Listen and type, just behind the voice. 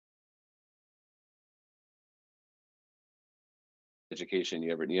education.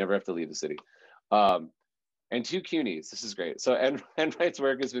 You never have to leave the city. And 2 CUNYs. This is great. So Enright's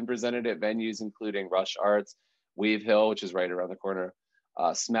work has been presented at venues including Rush Arts, Wave Hill, which is right around the corner,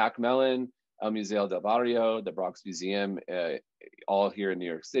 Smack Mellon, El Museo del Barrio, the Bronx Museum, all here in New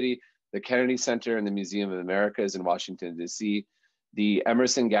York City, the Kennedy Center and the Museum of Americas in Washington, D.C., the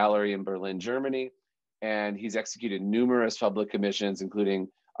Emerson Gallery in Berlin, Germany, and he's executed numerous public commissions, including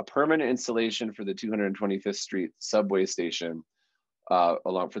a permanent installation for the 225th Street subway station,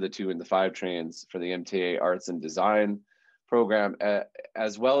 along for the 2 and the 5 trains for the MTA Arts and Design program,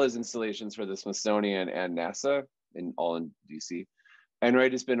 as well as installations for the Smithsonian and NASA, all in DC.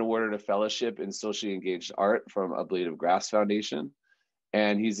 Enright has been awarded a fellowship in socially engaged art from A Blade of Grass Foundation,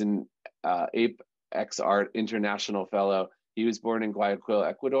 and he's an Apex Art International Fellow. He was born in Guayaquil,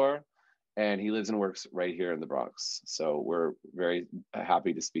 Ecuador, and he lives and works right here in the Bronx. So we're very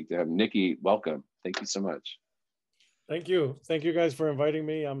happy to speak to him. Nicky, welcome. Thank you so much. Thank you. Thank you guys for inviting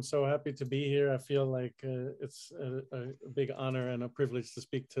me. I'm so happy to be here. I feel like it's a big honor and a privilege to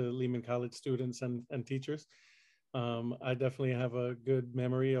speak to Lehman College students and teachers. I definitely have a good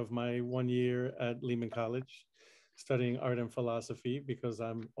memory of my 1 year at Lehman College studying art and philosophy because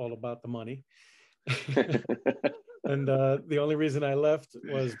I'm all about the money. And the only reason I left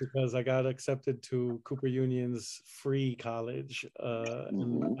was because I got accepted to Cooper Union's free college.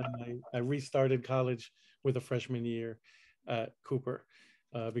 And I restarted college with a freshman year at Cooper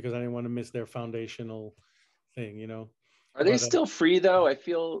because I didn't want to miss their foundational thing, you know. Are they still free though? I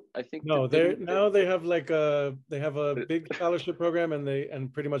think no. They have like a big scholarship program,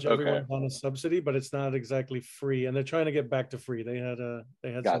 and pretty much everyone's on a subsidy, but it's not exactly free. And they're trying to get back to free. They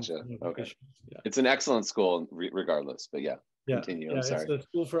had gotcha. Some okay. issues. Yeah. It's an excellent school regardless, but yeah. Continue. Yeah, I'm sorry. It's the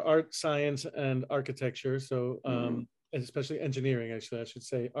School for Art, Science, and Architecture. So especially engineering, actually, I should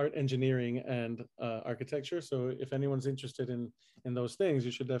say art, engineering, and architecture. So if anyone's interested in those things,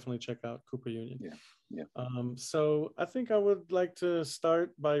 you should definitely check out Cooper Union. Yeah. So I think I would like to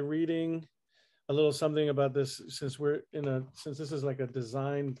start by reading a little something about this, since this is like a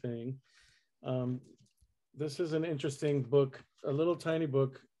design thing. This is an interesting book, a little tiny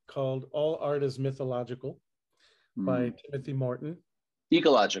book called All Art is Mythological by Timothy Morton.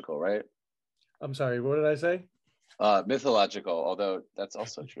 Ecological, right? I'm sorry, what did I say? Mythological, although that's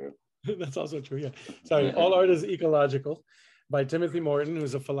also true. That's also true, yeah. Sorry, All Art is Ecological by Timothy Morton,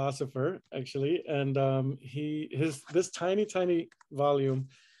 who's a philosopher, actually. And this tiny volume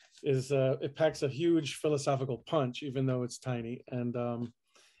is, it packs a huge philosophical punch, even though it's tiny. And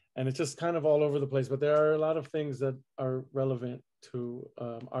it's just kind of all over the place. But there are a lot of things that are relevant to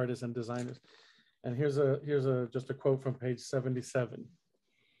artists and designers. And here's just a quote from page 77.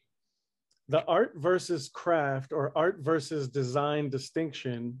 The art versus craft or art versus design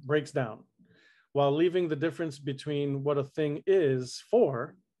distinction breaks down, while leaving the difference between what a thing is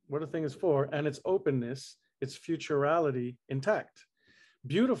for, and its openness, its futurality intact.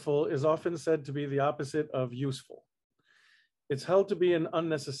 Beautiful is often said to be the opposite of useful. It's held to be an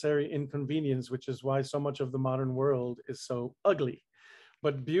unnecessary inconvenience, which is why so much of the modern world is so ugly.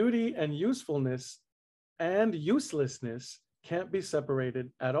 But beauty and usefulness and uselessness can't be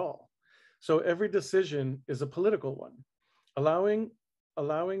separated at all. So every decision is a political one, allowing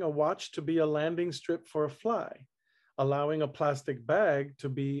a watch to be a landing strip for a fly, allowing a plastic bag to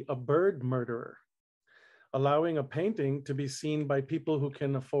be a bird murderer, allowing a painting to be seen by people who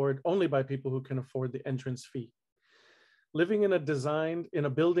can afford, only by people who can afford the entrance fee. Living in a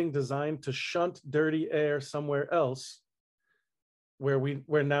building designed to shunt dirty air somewhere else,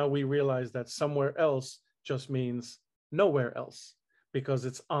 where now we realize that somewhere else just means nowhere else, because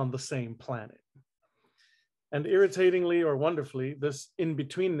it's on the same planet. And irritatingly or wonderfully, this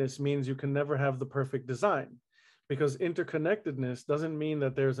in-betweenness means you can never have the perfect design, because interconnectedness doesn't mean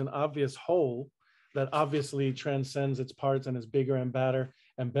that there's an obvious whole that obviously transcends its parts and is bigger and better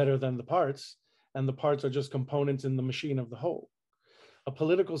than the parts, and the parts are just components in the machine of the whole. A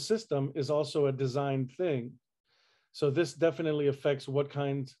political system is also a designed thing. So this definitely affects what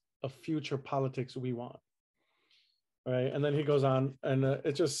kind of future politics we want. Right, and then he goes on, and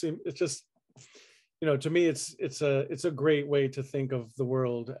it just, you know, to me, it's a great way to think of the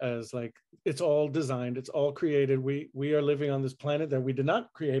world as like it's all designed, it's all created. We are living on this planet that we did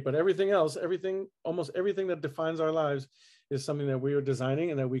not create, but everything else, almost everything that defines our lives is something that we are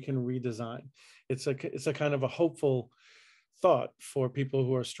designing and that we can redesign. It's a kind of a hopeful thought for people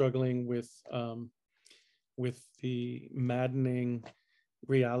who are struggling with the maddening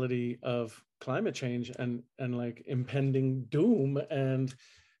reality of climate change and like impending doom and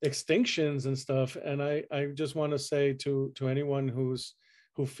extinctions and stuff. And I just want to say to anyone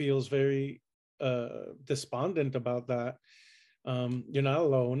who feels very despondent about that, You're not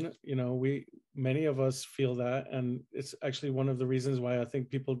alone. You know, many of us feel that, and it's actually one of the reasons why I think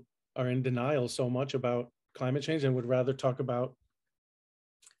people are in denial so much about climate change and would rather talk about,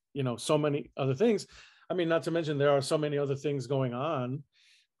 you know, so many other things. I mean, not to mention there are so many other things going on,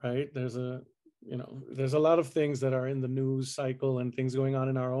 right? There's a lot of things that are in the news cycle and things going on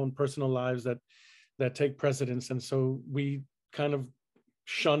in our own personal lives that take precedence, and so we kind of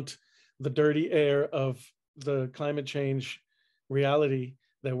shunt the dirty air of the climate change reality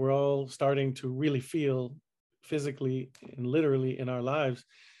that we're all starting to really feel physically and literally in our lives,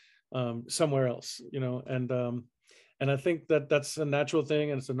 somewhere else, you know. And I think that that's a natural thing,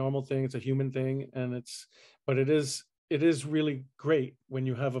 and it's a normal thing, it's a human thing, and but it is really great when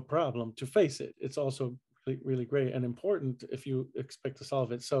you have a problem to face it. It's also really, really great and important if you expect to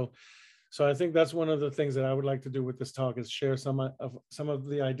solve it. So I think that's one of the things that I would like to do with this talk, is share some of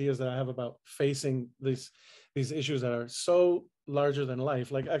the ideas that I have about facing these issues that are so larger than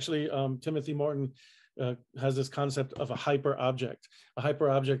life. Like, actually, Timothy Morton has this concept of a hyper object. A hyper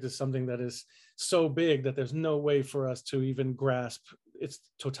object is something that is so big that there's no way for us to even grasp its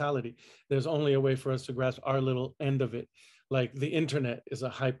totality. There's only a way for us to grasp our little end of it. Like the internet is a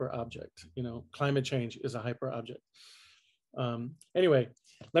hyper object, you know, climate change is a hyper object. Anyway,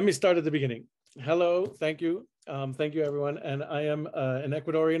 let me start at the beginning. Hello, thank you. Thank you, everyone. And I am an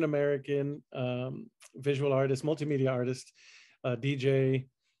Ecuadorian American visual artist, multimedia artist, DJ.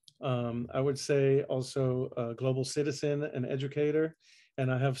 I would say also a global citizen, an educator. And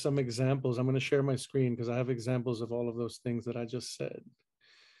I have some examples. I'm going to share my screen because I have examples of all of those things that I just said.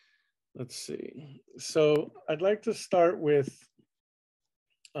 Let's see. So I'd like to start with,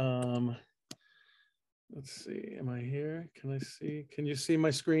 let's see, am I here? Can I see? Can you see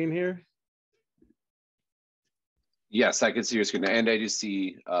my screen here? Yes, I can see your screen, and I do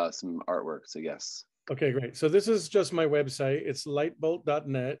see some artwork, so yes. Okay, great. So this is just my website. It's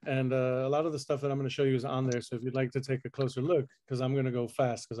lightbolt.net, and a lot of the stuff that I'm going to show you is on there. So if you'd like to take a closer look, because I'm going to go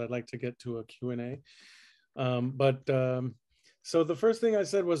fast because I'd like to get to a Q&A. So the first thing I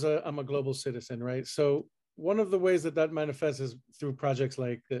said was I'm a global citizen, right? So one of the ways that that manifests is through projects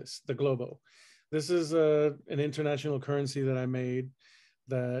like this, the Globo. This is an international currency that I made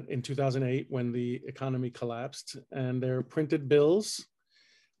that in 2008 when the economy collapsed, and they're printed bills.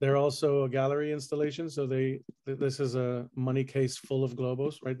 They're also a gallery installation. So this is a money case full of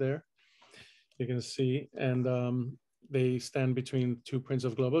globos right there. You can see, and they stand between two prints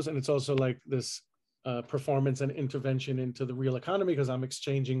of globos. And it's also like this performance and intervention into the real economy, because I'm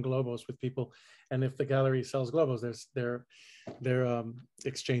exchanging globos with people. And if the gallery sells globos, they're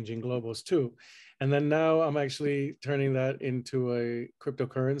exchanging globos too. And then now I'm actually turning that into a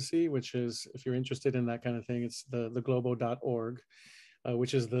cryptocurrency, which is, if you're interested in that kind of thing, it's the globo.org.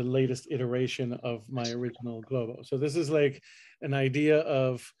 Which is the latest iteration of my original Globo. So this is like an idea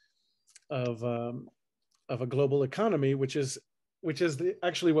of a global economy, which is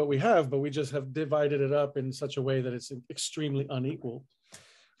actually what we have, but we just have divided it up in such a way that it's extremely unequal,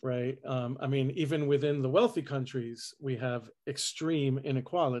 right? I mean, even within the wealthy countries, we have extreme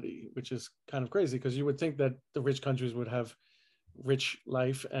inequality, which is kind of crazy, because you would think that the rich countries would have rich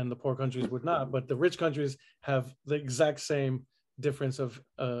life and the poor countries would not, but the rich countries have the exact same difference of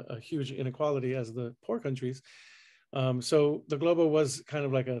a huge inequality as the poor countries. So the Globo was kind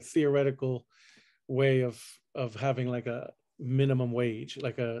of like a theoretical way of having like a minimum wage,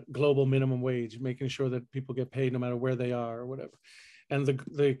 like a global minimum wage, making sure that people get paid no matter where they are or whatever. And the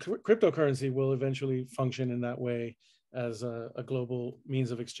cryptocurrency will eventually function in that way, as a global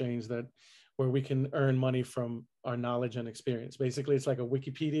means of exchange where we can earn money from our knowledge and experience. Basically, it's like a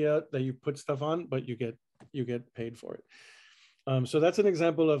Wikipedia that you put stuff on, but you get paid for it. So that's an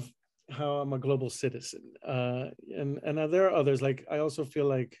example of how I'm a global citizen. And there are others. Like, I also feel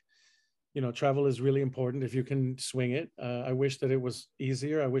like, you know, travel is really important if you can swing it. I wish that it was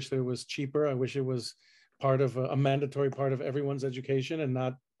easier. I wish that it was cheaper. I wish it was part of a mandatory part of everyone's education, and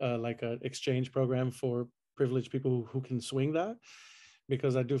not like an exchange program for privileged people who can swing that,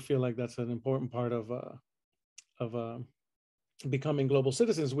 because I do feel like that's an important part of becoming global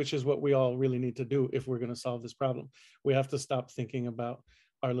citizens, which is what we all really need to do if we're going to solve this problem. We have to stop thinking about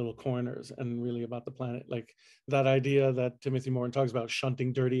our little corners and really about the planet. Like that idea that Timothy Morton talks about,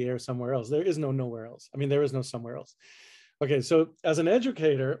 shunting dirty air somewhere else. There is no nowhere else. I mean, there is no somewhere else. Okay, so as an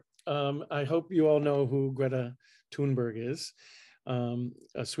educator, I hope you all know who Greta Thunberg is.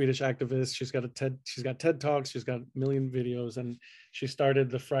 A Swedish activist. She's got TED Talks. She's got a million videos, and she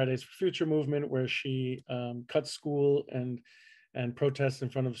started the Fridays for Future movement, where she cut school and protests in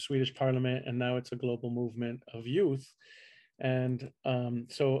front of Swedish Parliament, and now it's a global movement of youth. And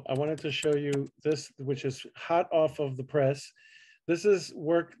so I wanted to show you this, which is hot off of the press. This is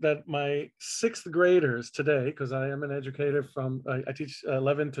work that my sixth graders today, because I am an educator I teach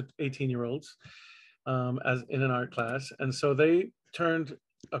 11 to 18-year-olds as in an art class. And so they turned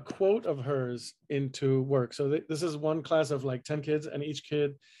a quote of hers into work. So this is one class of like 10 kids, and each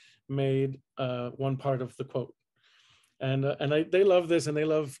kid made one part of the quote. And they love this, and they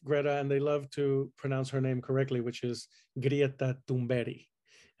love Greta, and they love to pronounce her name correctly, which is Greta Thunberg.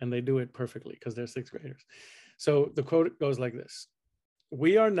 And they do it perfectly because they're sixth graders. So the quote goes like this: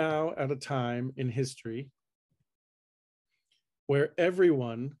 "We are now at a time in history where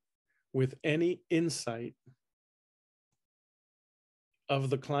everyone with any insight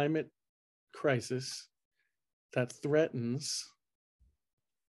of the climate crisis that threatens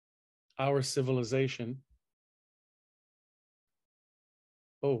our civilization."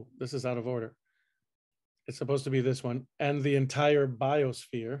 Oh, this is out of order. It's supposed to be this one. "And the entire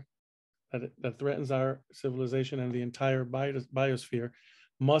biosphere that threatens our civilization and the entire biosphere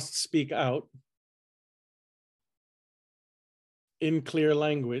must speak out in clear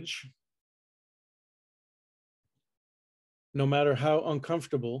language, no matter how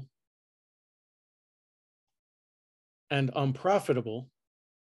uncomfortable and unprofitable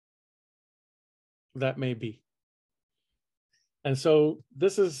that may be." And so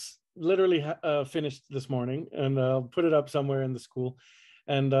this is literally finished this morning, and I'll put it up somewhere in the school.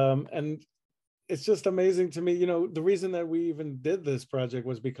 And it's just amazing to me. You know, the reason that we even did this project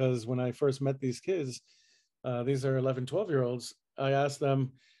was because when I first met these kids, these are 11, 12-year-olds, I asked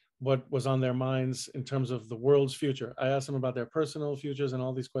them what was on their minds in terms of the world's future. I asked them about their personal futures and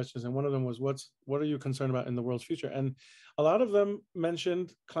all these questions. And one of them was, what are you concerned about in the world's future? And a lot of them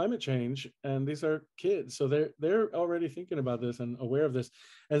mentioned climate change, and these are kids. So they're already thinking about this and aware of this.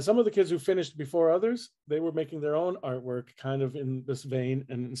 And some of the kids who finished before others, they were making their own artwork kind of in this vein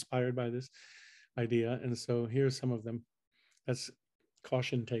and inspired by this idea. And so here's some of them. That's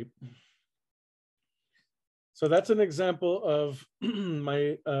caution tape. So that's an example of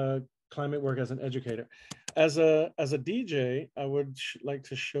my climate work as an educator. As a DJ, I would like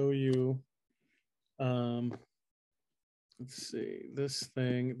to show you, let's see, this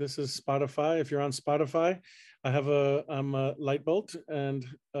thing. This is Spotify. If you're on Spotify, I'm a Lightbolt, and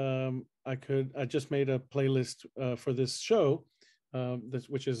I just made a playlist for this show,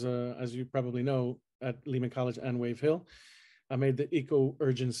 which is, as you probably know, at Lehman College and Wave Hill. I made the Eco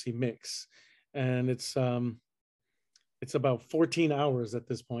Urgency Mix, and it's about 14 hours at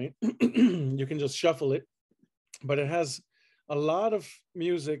this point. You can just shuffle it, but it has a lot of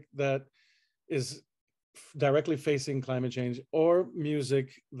music that is directly facing climate change, or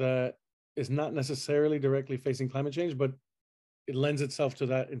music that is not necessarily directly facing climate change, but it lends itself to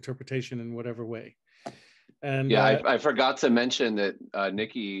that interpretation in whatever way. And yeah, I forgot to mention that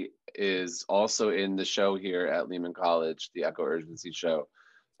Nicky is also in the show here at Lehman College, the Eco Urgency show.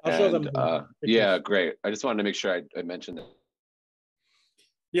 I'll show them. Yeah, great. I just wanted to make sure I mentioned it.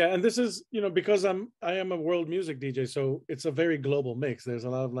 Yeah, and this is, you know, because I am a world music DJ, so it's a very global mix. There's a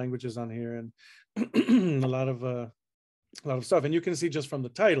lot of languages on here, and a lot of stuff. And you can see just from the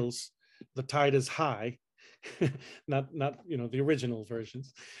titles, the tide is high, not you know, the original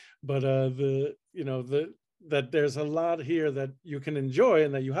versions, but that there's a lot here that you can enjoy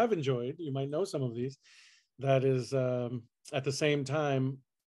and that you have enjoyed. You might know some of these. That is at the same time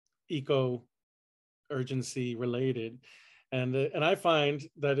eco urgency related. And I find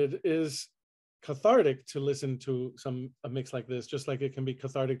that it is cathartic to listen to a mix like this, just like it can be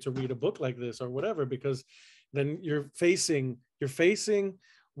cathartic to read a book like this or whatever, because then you're facing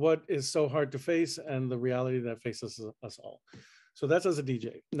what is so hard to face and the reality that faces us all. So that's as a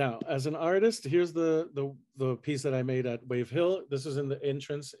DJ. Now, as an artist, here's the piece that I made at Wave Hill. This is in the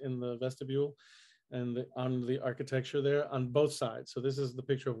entrance in the vestibule, and on the architecture there on both sides. So this is the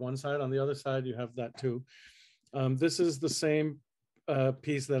picture of one side. On the other side, you have that too. This is the same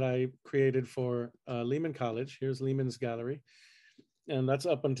piece that I created for Lehman College. Here's Lehman's gallery. And that's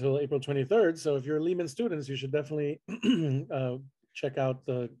up until April 23rd. So if you're Lehman students, you should definitely check out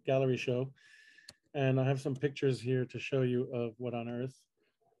the gallery show. And I have some pictures here to show you of What on Earth.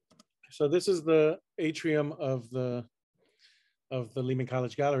 So this is the atrium of the Lehman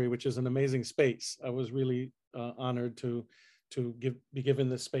College Gallery, which is an amazing space. I was really honored to be given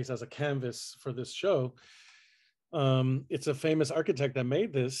this space as a canvas for this show. It's a famous architect that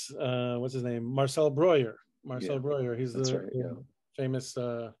made this. What's his name? Marcel Breuer. Breuer. He's the famous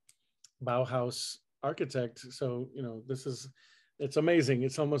Bauhaus architect. So, you know, it's amazing.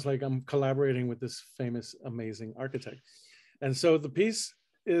 It's almost like I'm collaborating with this famous, amazing architect. And so the piece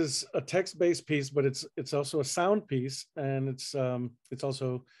is a text-based piece, but it's also a sound piece, and it's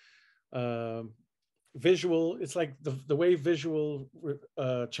also visual, it's like the way visual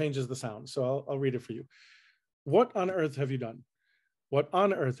changes the sound. So I'll read it for you. What on earth have you done? What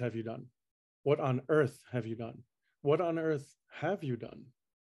on earth have you done? What on earth have you done? What on earth have you done?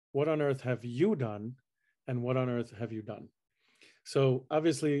 What on earth have you done? And what on earth have you done? So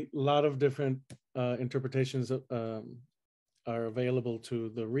obviously, a lot of different interpretations are available to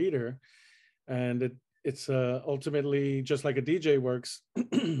the reader, and it's ultimately just like a DJ works.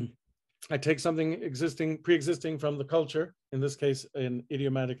 I take something pre-existing from the culture, in this case, an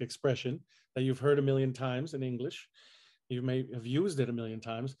idiomatic expression that you've heard a million times in English. You may have used it a million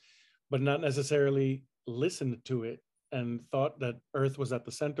times, but not necessarily listened to it and thought that Earth was at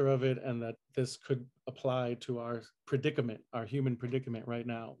the center of it and that this could apply to our predicament, our human predicament right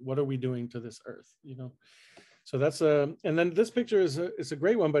now. What are we doing to this Earth? You know, so that's and then this picture is a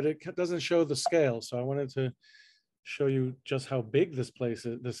great one, but it doesn't show the scale. So I wanted to show you just how big this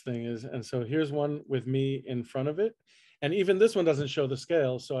thing is. And so here's one with me in front of it. And even this one doesn't show the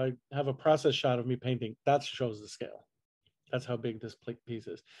scale. So I have a process shot of me painting. That shows the scale. That's how big this piece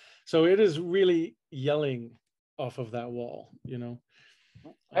is. So it is really yelling off of that wall, you know.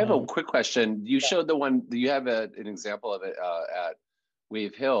 I have a quick question. You showed the one, you have an example of it at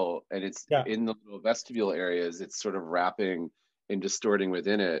Wave Hill, and it's in the little vestibule areas, it's sort of wrapping and distorting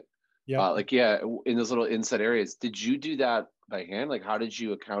within it. Yeah. In those little inside areas. Did you do that by hand? Like, how did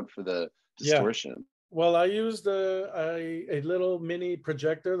you account for the distortion? Yeah. Well, I used a little mini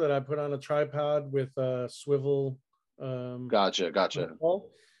projector that I put on a tripod with a swivel. Gotcha.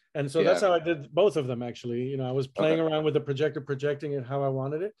 And so that's how I did both of them, actually. You know, I was playing around with the projector, projecting it how I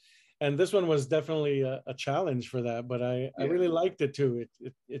wanted it. And this one was definitely a challenge for that, but I really liked it too.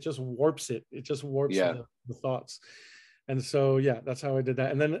 It just warps it. It just warps the thoughts. And so, that's how I did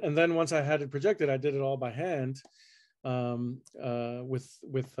that. And then once I had it projected, I did it all by hand. I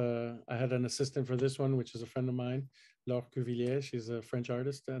had an assistant for this one, which is a friend of mine, Laure Cuvillier. She's a French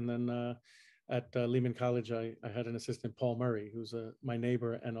artist. And then at Lehman College, I had an assistant, Paul Murray, who's my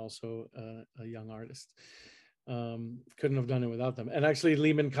neighbor and also a young artist. Couldn't have done it without them. And actually,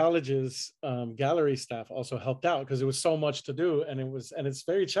 Lehman College's gallery staff also helped out because it was so much to do, and it's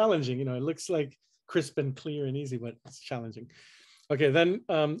very challenging. You know, it looks like crisp and clear and easy, but it's challenging. Okay, then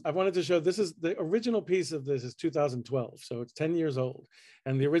I wanted to show, this is the original piece of this is 2012, so it's 10 years old,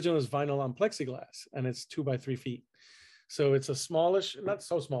 and the original is vinyl on plexiglass, and it's 2 by 3 feet. So it's a smallish, not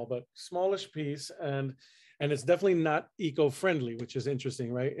so small, but smallish piece, and it's definitely not eco-friendly, which is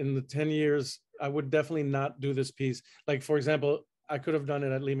interesting, right? In the 10 years, I would definitely not do this piece. Like, for example, I could have done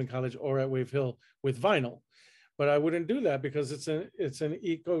it at Lehman College or at Wave Hill with vinyl, but I wouldn't do that because it's an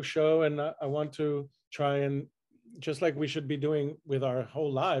eco show, and I want to try and, just like we should be doing with our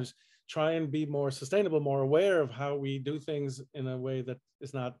whole lives, try and be more sustainable, more aware of how we do things in a way that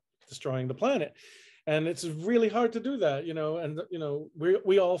is not destroying the planet. And it's really hard to do that, you know, and, you know,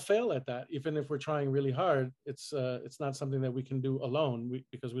 we all fail at that. Even if we're trying really hard, it's not something that we can do alone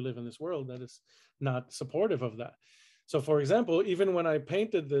because we live in this world that is not supportive of that. So, for example, even when I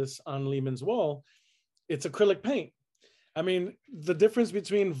painted this on Lehman's wall, it's acrylic paint. I mean, the difference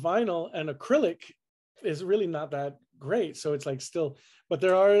between vinyl and acrylic is really not that great. So it's like still, but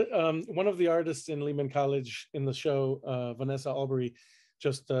there are, one of the artists in Lehman College in the show, Vanessa Albury,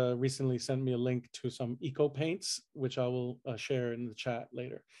 just recently sent me a link to some eco paints, which I will share in the chat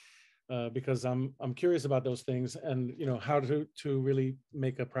later, because I'm curious about those things and, you know, how to really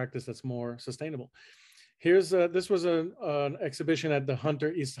make a practice that's more sustainable. Here's this was an exhibition at the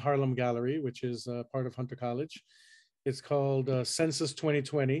Hunter East Harlem Gallery, which is part of Hunter College. It's called Census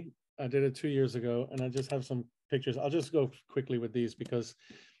 2020. I did it 2 years ago, and I just have some pictures. I'll just go quickly with these because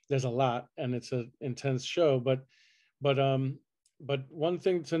there's a lot and it's an intense show. But one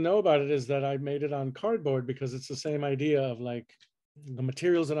thing to know about it is that I made it on cardboard because it's the same idea of like the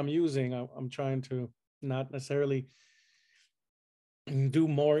materials that I'm using. I'm trying to not necessarily do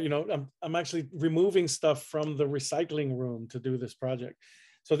more, you know, I'm actually removing stuff from the recycling room to do this project.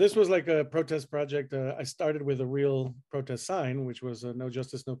 So this was like a protest project. I started with a real protest sign, which was no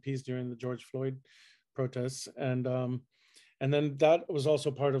justice, no peace during the George Floyd protests. And then that was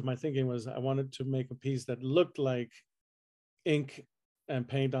also part of my thinking was I wanted to make a piece that looked like ink and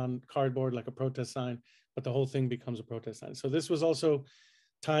paint on cardboard, like a protest sign, but the whole thing becomes a protest sign. So this was also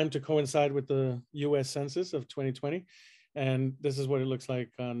timed to coincide with the US Census of 2020. And this is what it looks like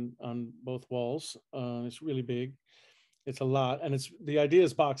on both walls. It's really big. It's a lot, and the idea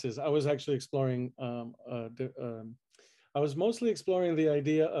is boxes. I was actually exploring. I was mostly exploring the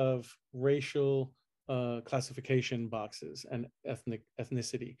idea of racial classification boxes and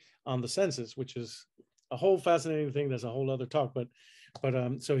ethnicity on the census, which is a whole fascinating thing. There's a whole other talk, but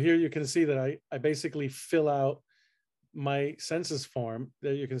But so here you can see that I basically fill out my census form.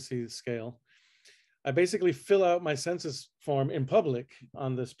 There you can see the scale. I basically fill out my census form in public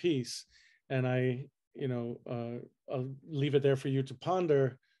on this piece, and I'll leave it there for you to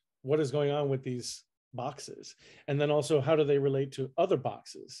ponder what is going on with these boxes, and then also how do they relate to other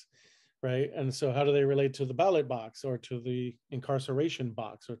boxes, right? And so how do they relate to the ballot box, or to the incarceration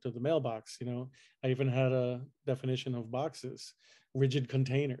box, or to the mailbox? I even had a definition of boxes: rigid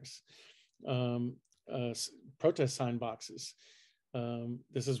containers, um, protest sign boxes.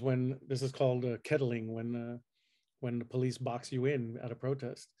 This is called kettling, when the police box you in at a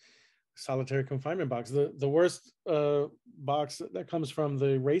protest. Solitary confinement box. The worst box that comes from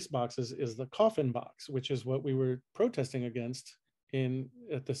the race boxes is the coffin box, which is what we were protesting against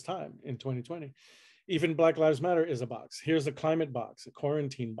at this time in 2020. Even Black Lives Matter is a box. Here's a climate box, a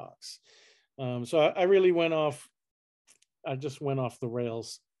quarantine box. So I really went off. I just went off the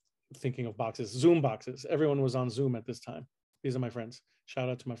rails thinking of boxes. Zoom boxes. Everyone was on Zoom at this time. These are my friends. Shout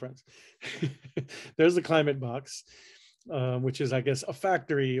out to my friends. There's the climate box, which is, I guess, a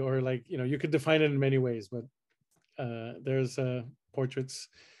factory, or you could define it in many ways, but there's portraits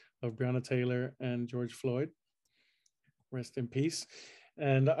of Breonna Taylor and George Floyd. Rest in peace.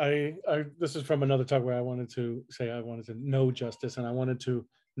 And this is from another talk where I wanted to say I wanted to know justice, and I wanted to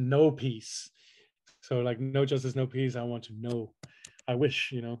know peace. So like, no justice, no peace. I want to know. I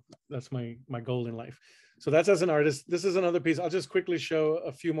wish, that's my goal in life. So that's as an artist. This is another piece. I'll just quickly show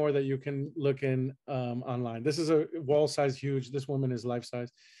a few more that you can look in online. This is a wall size, huge. This woman is life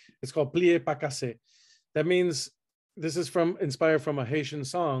size. It's called Plié pas cassé. That means this is inspired from a Haitian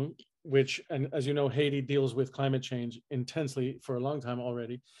song, which, and as you know, Haiti deals with climate change intensely for a long time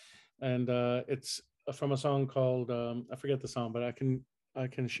already. And it's from a song called, I forget the song, but I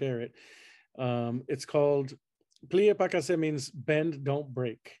can share it. It's called Plié pas cassé, means bend, don't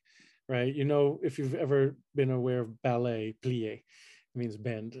break. Right, if you've ever been aware of ballet, plié, it means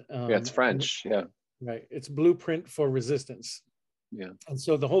bend. Yeah, it's French. Yeah, right. It's blueprint for resistance. Yeah, and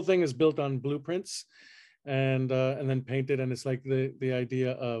so the whole thing is built on blueprints, and then painted, and it's like the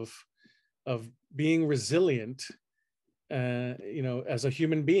idea of being resilient, as a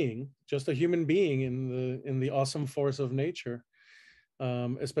human being, just a human being in the awesome force of nature,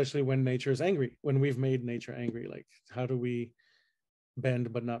 especially when nature is angry, when we've made nature angry. Like, how do we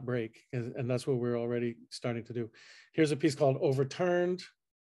bend but not break? And that's what we're already starting to do. Here's a piece called Overturned.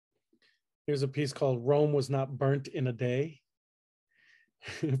 Here's a piece called Rome Was Not Burnt in a Day.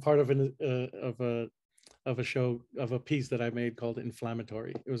 Part of a show, of a piece that I made called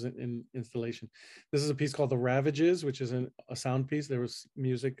Inflammatory. It was an installation. This is a piece called The Ravages, which is a sound piece. There was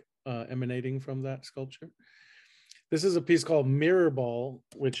music emanating from that sculpture. This is a piece called Mirror Ball,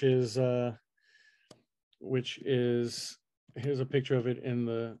 which is here's a picture of it in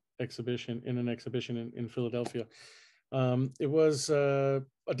an exhibition in Philadelphia. It was a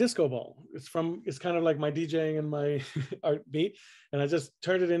disco ball. It's kind of like my DJing and my art beat. And I just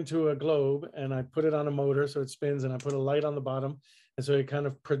turned it into a globe, and I put it on a motor so it spins, and I put a light on the bottom. And so it kind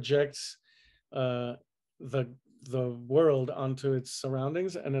of projects the world onto its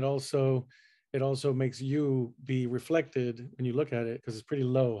surroundings. And it also makes you be reflected when you look at it, because it's pretty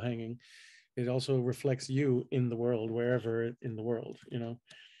low hanging. It also reflects you in the world, wherever in the world,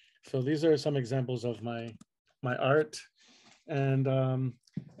 So these are some examples of my art. And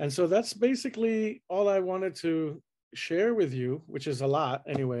so that's basically all I wanted to share with you, which is a lot.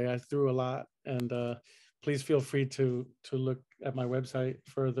 Anyway, I threw a lot, and please feel free to look at my website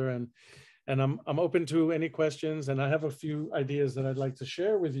further. And I'm open to any questions, and I have a few ideas that I'd like to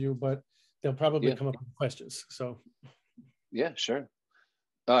share with you, but they'll probably come up with questions. So. Yeah, sure.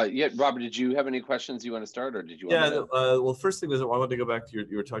 Robert, did you have any questions you want to start, or did you want to? Well, first thing was I wanted to go back to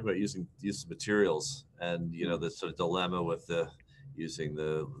you were talking about using materials, and the sort of dilemma with using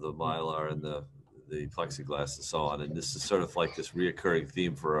the mylar and the plexiglass and so on. And this is sort of like this reoccurring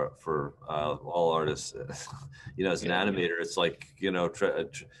theme for all artists. As an animator, it's like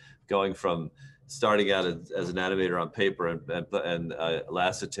going from starting out as an animator on paper and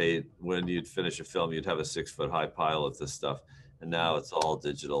acetate. When you'd finish a film, you'd have a 6-foot high pile of this stuff. And now it's all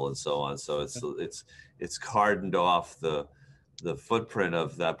digital and so on. So it's hardened off the footprint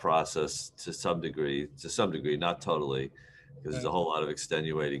of that process to some degree, not totally, because there's a whole lot of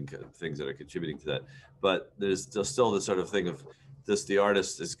extenuating things that are contributing to that. But there's still this sort of thing of the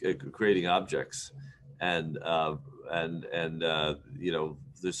artist is creating objects, and the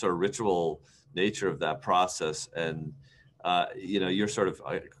sort of ritual nature of that process, and you know, you're sort of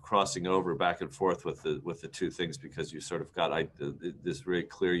crossing over back and forth with the two things, because you sort of got this very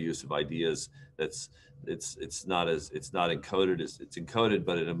clear use of ideas. It's not encoded as it's encoded,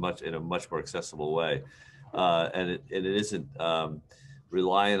 but in a much more accessible way, and it isn't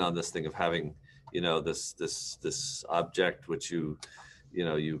relying on this thing of having, you know, this object which you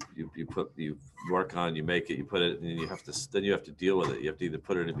work on, you make it, you put it, and you have to deal with it. You have to either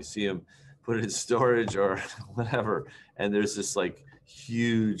put it in a museum, put it in storage, or whatever. And there's this like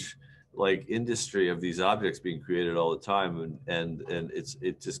huge like industry of these objects being created all the time, and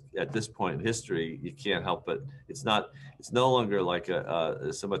it just at this point in history you can't help but it's no longer like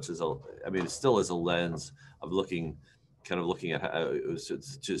so much as I mean, it still is a lens of looking at how it was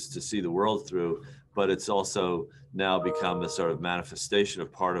just to see the world through, but it's also now become a sort of manifestation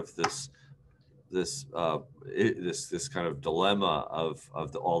of part of this kind of dilemma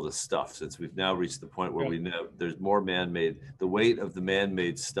of all this stuff, since we've now reached the point where we know there's more man-made. The weight of the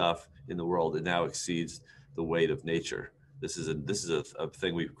man-made stuff in the world, it now exceeds the weight of nature. This is a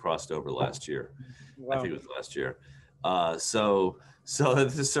thing we crossed over last year. Wow. I think it was last year. So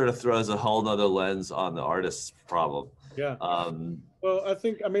this sort of throws a whole nother lens on the artist's problem. Yeah. Well,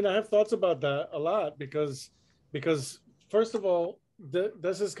 I mean, I have thoughts about that a lot, because first of all,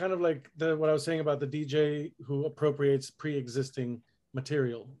 this is kind of like what I was saying about the DJ who appropriates pre-existing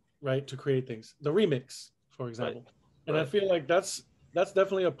material, right, to create things. The remix, for example. Right. And I feel like that's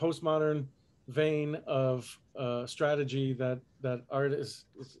definitely a postmodern vein of strategy that artists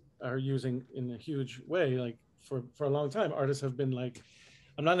are using in a huge way. Like for a long time, artists have been like,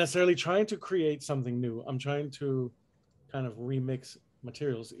 I'm not necessarily trying to create something new. I'm trying to kind of remix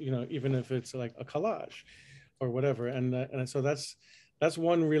materials, you know, even if it's like a collage or whatever. And so that's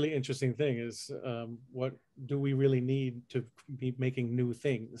one really interesting thing is what do we really need to be making new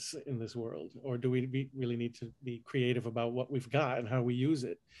things in this world? Or do we really need to be creative about what we've got and how we use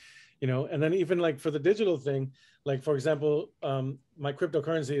it? You know, and then even like for the digital thing, like for example, my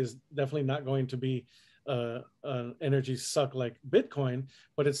cryptocurrency is definitely not going to be an energy suck like Bitcoin,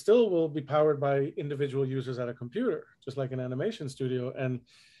 but it still will be powered by individual users at a computer, just like an animation studio.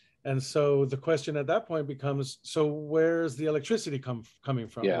 And so the question at that point becomes, so where's the electricity coming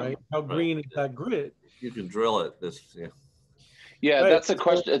from, right? How green is that grid? You can drill it. Yeah, right. That's a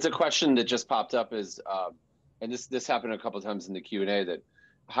question. It's a question that just popped up is, and this happened a couple of times in the Q&A, that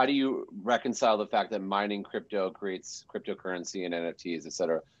how do you reconcile the fact that mining crypto creates cryptocurrency and NFTs, et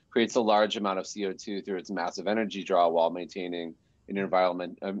cetera, creates a large amount of CO2 through its massive energy draw while maintaining an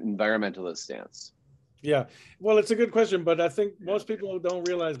environmentalist stance? Yeah, well, it's a good question, but I think most people don't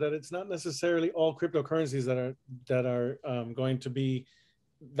realize that it's not necessarily all cryptocurrencies that are going to be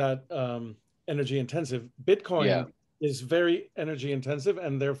that energy intensive. Bitcoin is very energy intensive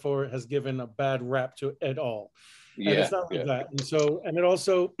and therefore has given a bad rap to it all. And it's not like that. And so, and it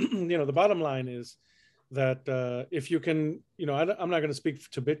also, you know, the bottom line is that if you can, you know, I'm not going to speak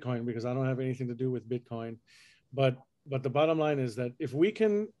to Bitcoin because I don't have anything to do with Bitcoin, but the bottom line is that if we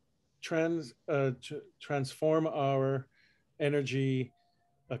can transform our energy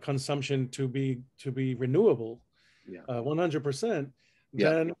consumption to be renewable, 100%,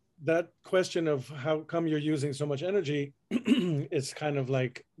 then that question of how come you're using so much energy is kind of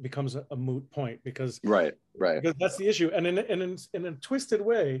like becomes a moot point, because because that's the issue. And in a twisted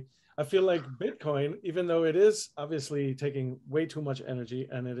way, I feel like Bitcoin, even though it is obviously taking way too much energy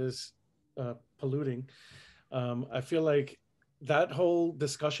and it is polluting, I feel like that whole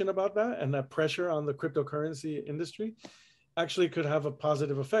discussion about that and that pressure on the cryptocurrency industry actually could have a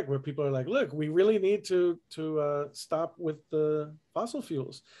positive effect, where people are like, look, we really need to stop with the fossil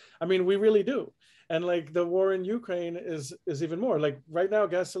fuels. I mean, we really do. And like the war in Ukraine is even more. Like right now,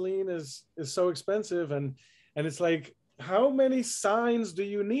 gasoline is so expensive, and it's like, how many signs do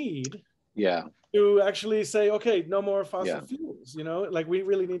you need to actually say, okay, no more fossil fuels, you know, like we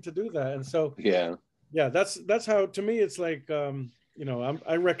really need to do that. And so that's how, to me, it's like, you know,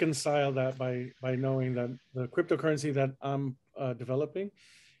 I reconcile that by knowing that the cryptocurrency that I'm developing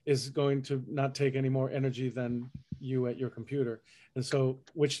is going to not take any more energy than you at your computer. And so,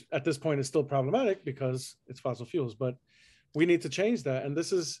 which at this point is still problematic because it's fossil fuels, but we need to change that. And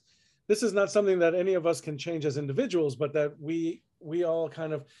this is not something that any of us can change as individuals, but that we all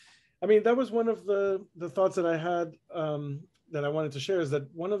kind of, I mean, that was one of the thoughts that I had that I wanted to share, is that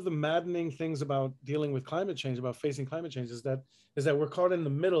one of the maddening things about dealing with climate change, about facing climate change, is that we're caught in the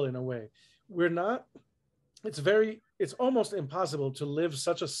middle in a way. We're not, it's almost impossible to live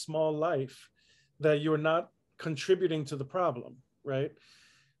such a small life that you're not contributing to the problem, right?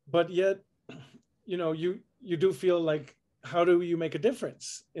 But yet, you know, you do feel like how do you make a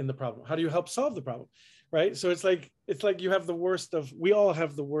difference in the problem? How do you help solve the problem? Right. So it's like you have the worst of, we all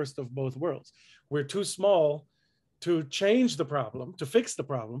have the worst of both worlds. We're too small to change the problem, to fix the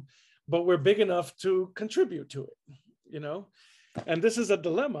problem, but we're big enough to contribute to it, you know? And this is a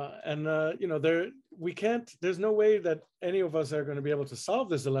dilemma. And, you know, there's no way that any of us are going to be able to solve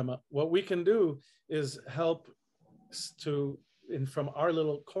this dilemma. What we can do is help from our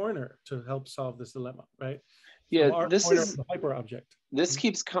little corner to help solve this dilemma, right? Yeah, this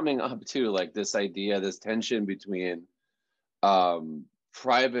keeps coming up too, like this idea, this tension between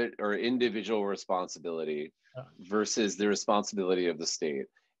private or individual responsibility versus the responsibility of the state.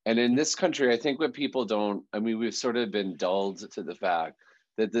 And in this country, I think what people don't, I mean, we've sort of been dulled to the fact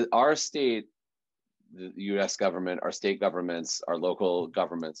that our state, the US government, our state governments, our local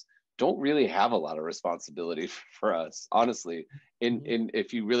governments don't really have a lot of responsibility for us, honestly.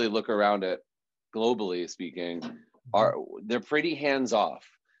 If you really look around it, globally speaking, they're pretty hands off.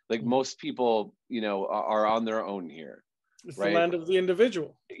 Like most people, you know, are on their own here. It's right? The land of the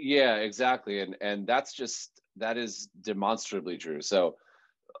individual. Yeah, exactly. And that is demonstrably true. So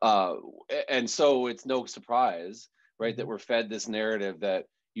and so it's no surprise, right, that we're fed this narrative that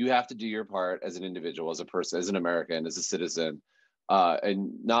you have to do your part as an individual, as a person, as an American, as a citizen, and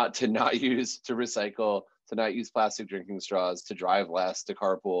not recycle, to not use plastic drinking straws, to drive less, to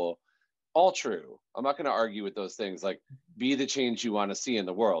carpool. All true. I'm not going to argue with those things. Like, be the change you want to see in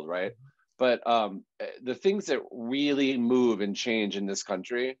the world, right? But the things that really move and change in this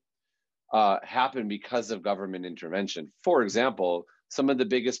country happen because of government intervention. For example, some of the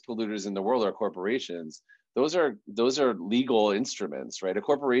biggest polluters in the world are corporations. Those are legal instruments, right? A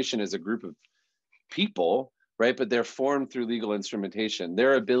corporation is a group of people, right? But they're formed through legal instrumentation.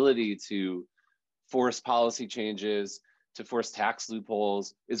 Their ability to force policy changes, to force tax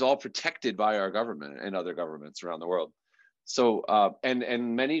loopholes, is all protected by our government and other governments around the world. So,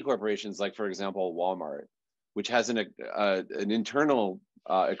 and many corporations, like for example, Walmart, which has an internal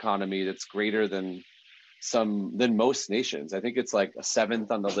economy that's greater than most nations. I think it's like a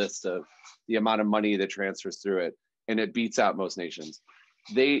 7th on the list of the amount of money that transfers through it, and it beats out most nations.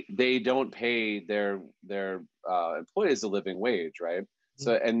 They don't pay their employees a living wage, right?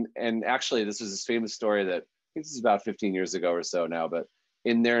 So and actually, this is this famous story that I think this is about 15 years ago or so now, but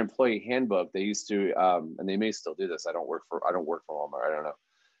in their employee handbook, they used to, and they may still do this. I don't work for Walmart. I don't know.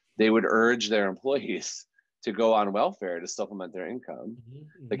 They would urge their employees to go on welfare to supplement their income.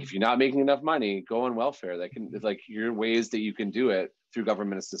 Like, if you're not making enough money, go on welfare. That can, like, your ways that you can do it through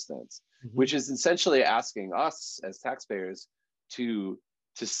government assistance, which is essentially asking us as taxpayers to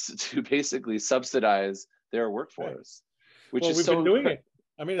basically subsidize their workforce, which is we've been doing it.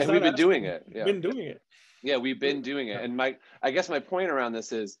 I mean, we've been doing it. Yeah. Been doing it. Yeah, we've been doing it. And I guess my point around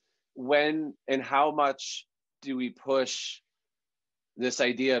this is, when and how much do we push this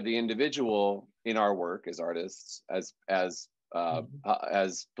idea of the individual in our work as artists, as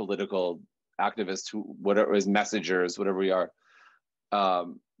political activists, whatever, as messengers, whatever we are,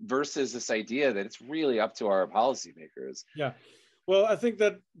 versus this idea that it's really up to our policymakers. Yeah, well, I think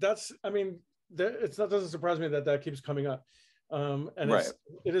that's. I mean, it doesn't surprise me that keeps coming up. And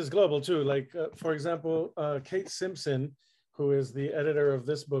it is global too. Like, for example, Kate Simpson, who is the editor of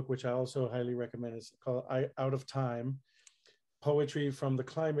this book, which I also highly recommend. It's called Out of Time: Poetry from the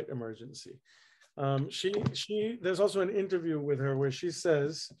Climate Emergency. There's also an interview with her where she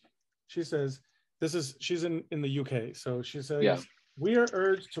says, she's in the UK. So she says, we are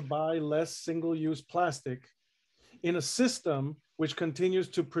urged to buy less single-use plastic in a system which continues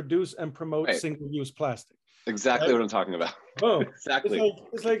to produce and promote single-use plastic. Exactly what I'm talking about. Oh, exactly.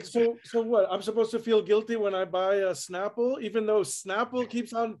 It's like so what? I'm supposed to feel guilty when I buy a Snapple, even though Snapple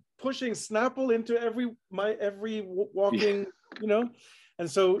keeps on pushing Snapple into every walking, you know? And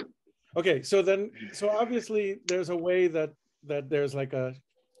so, okay, so obviously there's a way that there's like a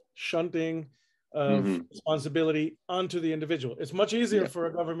shunting of responsibility onto the individual. It's much easier for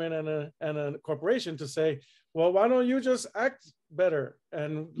a government and a corporation to say, well, why don't you just act better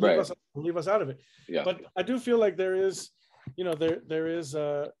and leave us out of it? Yeah. But I do feel like there is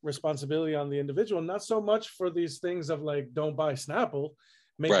a responsibility on the individual, not so much for these things of like, don't buy Snapple,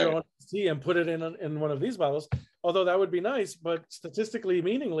 make your own tea and put it in one of these bottles, although that would be nice, but statistically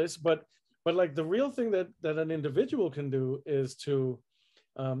meaningless. But like, the real thing that an individual can do is to,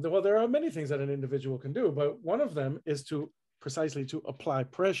 well, there are many things that an individual can do, but one of them is to apply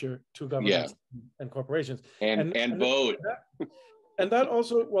pressure to governments and corporations and vote. And that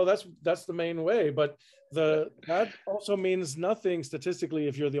also, well, that's the main way, but that also means nothing statistically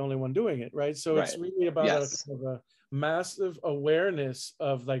if you're the only one doing it, right? So it's really about massive awareness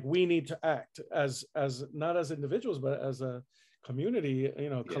of like, we need to act as not as individuals, but as a community, you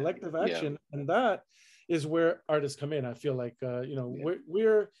know, collective action. And that is where artists come in. I feel like, you know,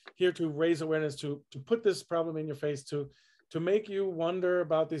 we're here to raise awareness, to put this problem in your face, to make you wonder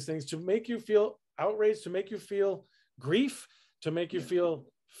about these things, to make you feel outraged, to make you feel grief, to make you feel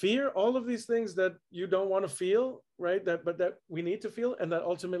fear, all of these things that you don't want to feel, right? But that we need to feel, and that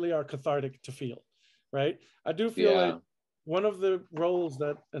ultimately are cathartic to feel, right? I do feel like one of the roles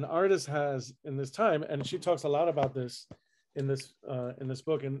that an artist has in this time, and she talks a lot about this in this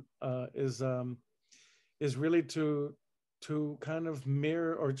book, and is really to kind of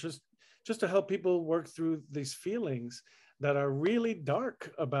mirror, or just to help people work through these feelings that are really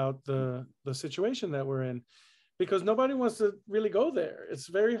dark about the situation that we're in, because nobody wants to really go there. It's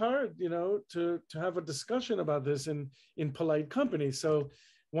very hard, you know, to have a discussion about this in polite company. So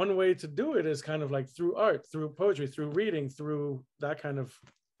one way to do it is kind of like through art, through poetry, through reading, through that kind of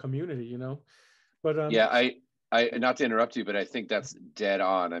community, you know. But I not to interrupt you, but I think that's dead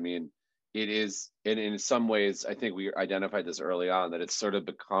on. I mean, it is, and in some ways, I think we identified this early on, that it's sort of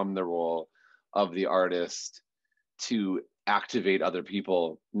become the role of the artist to activate other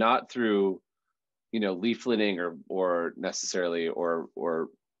people, not through, you know, leafleting or necessarily or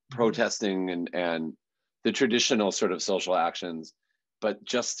protesting and the traditional sort of social actions, but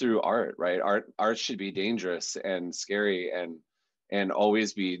just through art, right? Art should be dangerous and scary and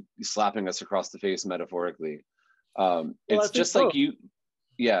always be slapping us across the face metaphorically. It's just like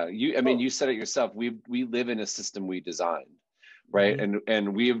I mean, you said it yourself. We live in a system we designed, right?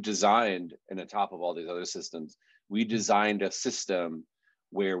 And we have designed, and on top of all these other systems, we designed a system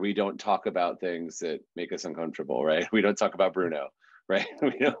where we don't talk about things that make us uncomfortable, right? We don't talk about Bruno, right?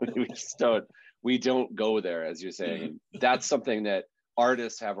 We don't go there, as you're saying. And that's something that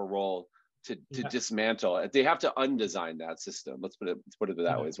artists have a role to dismantle. They have to undesign that system. Let's put it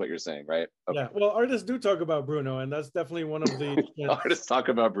that way, is what you're saying, right? Okay. Yeah, well, artists do talk about Bruno, and that's definitely one of the artists talk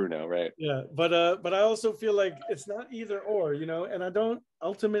about Bruno, right? Yeah, but I also feel like it's not either or, you know, and I don't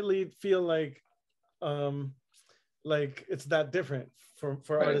ultimately feel like it's that different for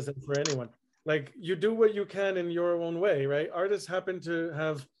artists and for anyone. Like, you do what you can in your own way, right? Artists happen to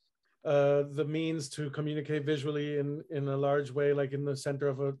have the means to communicate visually in a large way, like in the center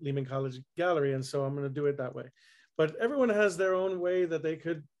of a Lehman College gallery, and so I'm going to do it that way. But everyone has their own way that they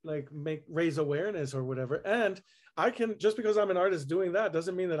could like raise awareness or whatever. And I can, just because I'm an artist doing that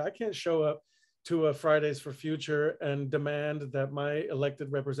doesn't mean that I can't show up to a Fridays for Future and demand that my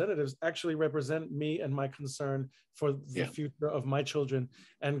elected representatives actually represent me and my concern for the future of my children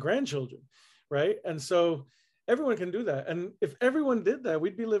and grandchildren, right? And so everyone can do that. And if everyone did that,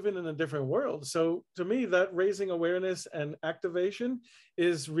 we'd be living in a different world. So to me, that raising awareness and activation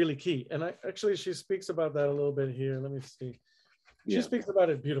is really key. And she speaks about that a little bit here. Let me see. She speaks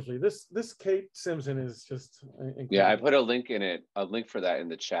about it beautifully. This Kate Simpson is just incredible. Yeah, I put a link for that in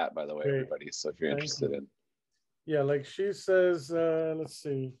the chat, by the way, everybody. So if you're interested in. Yeah, like she says, let's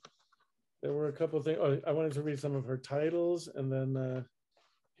see. There were a couple of things. Oh, I wanted to read some of her titles. And then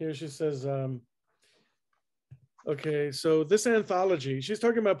here she says, okay, so this anthology, she's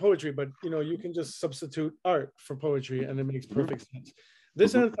talking about poetry, but you know, you can just substitute art for poetry and it makes perfect sense.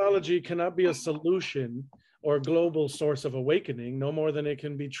 This anthology cannot be a solution or global source of awakening, no more than it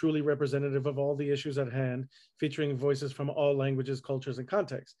can be truly representative of all the issues at hand, featuring voices from all languages, cultures, and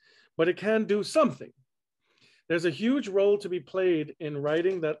contexts. But it can do something. There's a huge role to be played in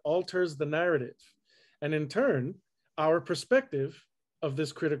writing that alters the narrative, and in turn, our perspective of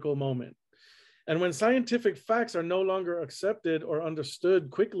this critical moment. And when scientific facts are no longer accepted or understood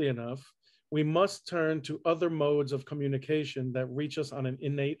quickly enough, we must turn to other modes of communication that reach us on an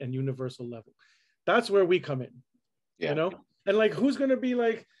innate and universal level. That's where we come in, you know? And like, who's going to be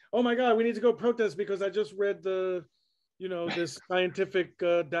like, oh my God, we need to go protest because I just read the, you know, this scientific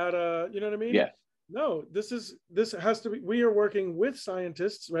data, you know what I mean? Yeah. No, this has to be, we are working with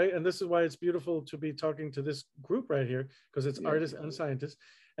scientists, right? And this is why it's beautiful to be talking to this group right here, because it's artists and scientists.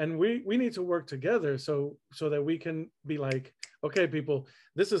 And we need to work together so that we can be like, okay, people,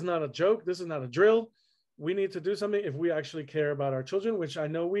 this is not a joke. This is not a drill. We need to do something if we actually care about our children, which I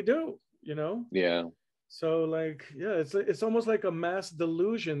know we do, you know? Yeah. So like, yeah, it's almost like a mass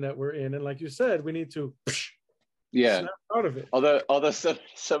delusion that we're in. And like you said, we need to snap out of it. Although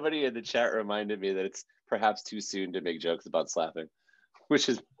somebody in the chat reminded me that it's perhaps too soon to make jokes about slapping,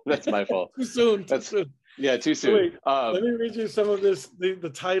 that's my fault. Too soon. Yeah, too soon. Wait, let me read you some of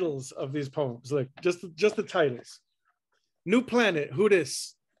the titles of these poems. Like just the titles. New Planet, who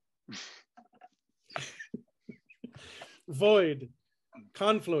dis? Void,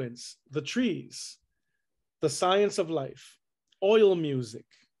 Confluence, The Trees, The Science of Life, Oil Music,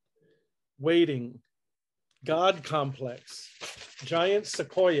 Waiting, God Complex, Giant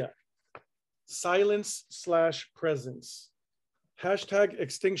Sequoia, Silence/Presence, hashtag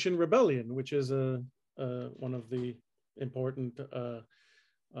Extinction Rebellion, which is one of the important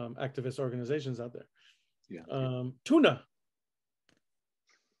activist organizations out there. Yeah. Tuna,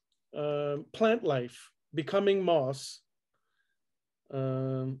 Plant Life, Becoming Moss,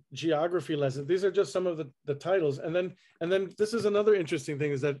 Geography Lesson. These are just some of the titles. And then this is another interesting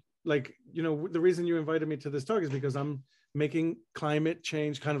thing, is that, like, you know, the reason you invited me to this talk is because I'm making climate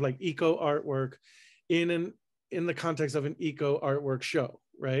change kind of like eco artwork in the context of an eco artwork show,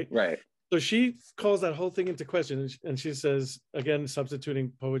 right? Right. So she calls that whole thing into question, and she says, again,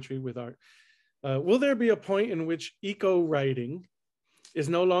 substituting poetry with art, will there be a point in which eco writing is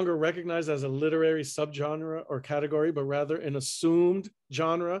no longer recognized as a literary subgenre or category, but rather an assumed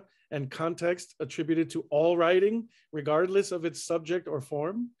genre and context attributed to all writing, regardless of its subject or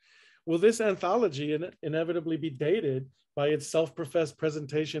form? Will this anthology inevitably be dated by its self-professed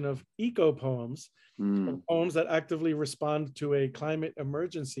presentation of eco-poems, poems that actively respond to a climate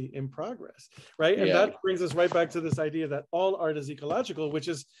emergency in progress, right? And that brings us right back to this idea that all art is ecological, which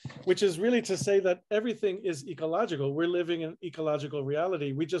is really to say that everything is ecological. We're living in ecological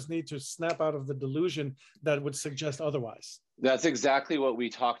reality. We just need to snap out of the delusion that would suggest otherwise. That's exactly what we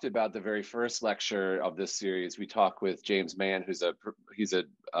talked about the very first lecture of this series. We talked with James Mann, he's a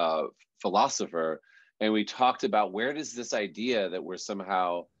philosopher, and we talked about, where does this idea that we're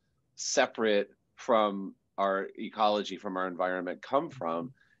somehow separate from our ecology, from our environment, come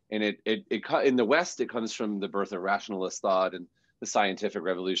from? And it in the West, it comes from the birth of rationalist thought and the scientific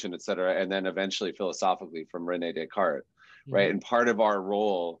revolution, et cetera, and then eventually philosophically from Rene Descartes, right? And part of our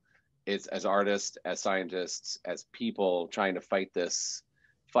role is, as artists, as scientists, as people trying to fight this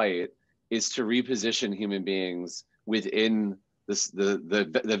fight, is to reposition human beings within this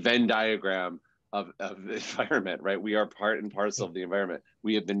the Venn diagram of the environment, right? We are part and parcel of the environment.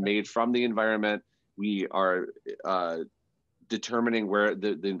 We have been made from the environment. We are determining where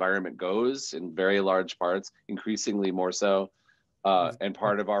the environment goes in very large parts, increasingly more so. And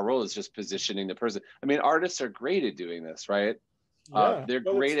part of our role is just positioning the person. I mean, artists are great at doing this, right? They're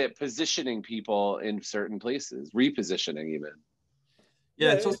great at positioning people in certain places, repositioning even.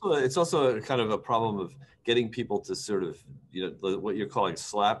 Yeah, it's also kind of a problem of getting people to sort of, you know, what you're calling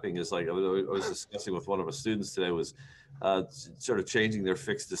slapping is like, I was discussing with one of our students today, was sort of changing their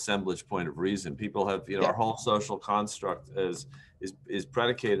fixed assemblage point of reason. People have, you know, our whole social construct is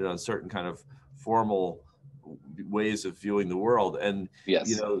predicated on certain kind of formal ways of viewing the world, and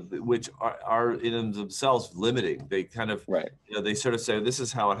you know, which are in themselves limiting. They kind of, you know, they sort of say, this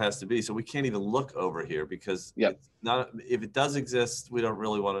is how it has to be, so we can't even look over here because it's not, if it does exist, we don't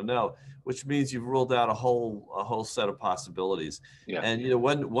really want to know, which means you've ruled out a whole set of possibilities. And you know,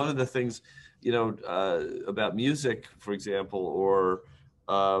 one of the things, you know, about music, for example, or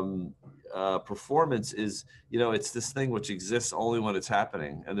performance is, you know, it's this thing which exists only when it's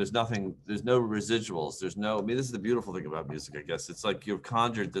happening, and there's no residuals, there's no, I mean, this is the beautiful thing about music, I guess. It's like you've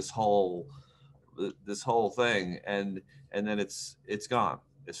conjured this whole thing, and then it's gone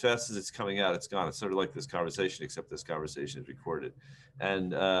as fast as it's coming out. It's gone. It's sort of like this conversation, except this conversation is recorded,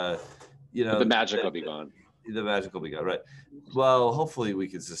 and you know, but the magic will be gone. The magic will be gone, right? Well, hopefully we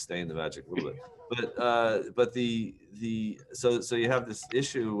can sustain the magic a little bit, but so you have this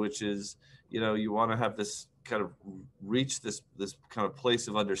issue, which is, you know, you want to have this kind of reach this kind of place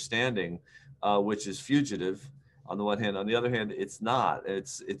of understanding, which is fugitive on the one hand. On the other hand, it's not. I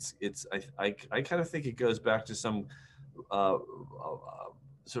kind of think it goes back to some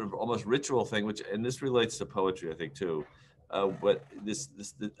sort of almost ritual thing, which, and this relates to poetry, I think, too. But this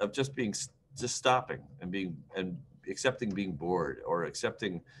of just stopping and accepting being bored, or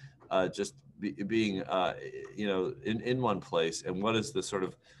accepting being you know, in one place, and what is the sort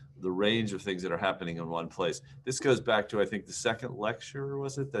of the range of things that are happening in one place. This goes back to, I think, the second lecture,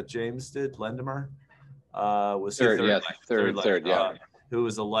 was it, that James did, Lendemer? Was third, who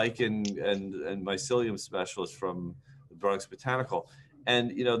was a lichen and mycelium specialist from the Bronx Botanical.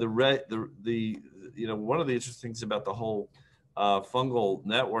 And you know, you know, one of the interesting things about the whole fungal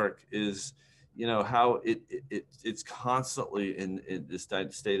network is, you know, how it's constantly in this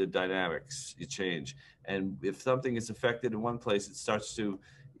state of dynamics. You change, and if something is affected in one place,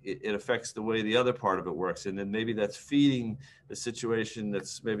 it affects the way the other part of it works, and then maybe that's feeding the situation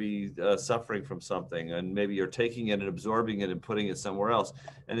that's maybe suffering from something, and maybe you're taking it and absorbing it and putting it somewhere else,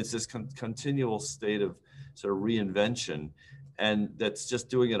 and it's this continual state of sort of reinvention, and that's just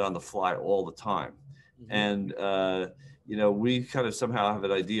doing it on the fly all the time. And you know, we kind of somehow have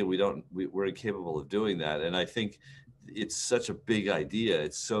an idea we're incapable of doing that. And I think it's such a big idea.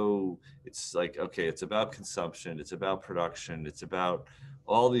 It's like, okay, it's about consumption, it's about production, it's about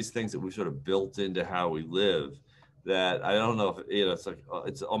all these things that we've sort of built into how we live, that I don't know if, you know, it's like,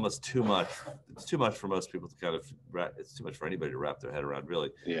 it's almost too much. It's too much for most people to kind of it's too much for anybody to wrap their head around, really.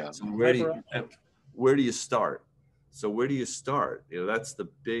 Yeah. So where do you start? So where do you start? You know, that's the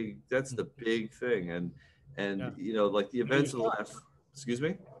big thing. And you know, like the events of the last, excuse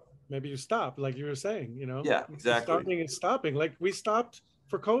me? Maybe you stop, like you were saying, you know? Yeah, exactly. Starting and stopping, like we stopped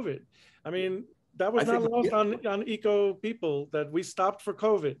for COVID. I mean, that was not lost on eco people, that we stopped for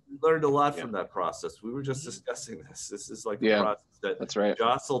COVID. We learned a lot from that process. We were just discussing this. This is like the process that that's right.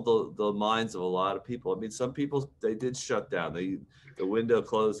 jostled the minds of a lot of people. I mean, some people, they did shut down. The window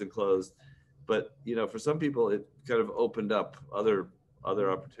closed and closed. But, you know, for some people, it kind of opened up other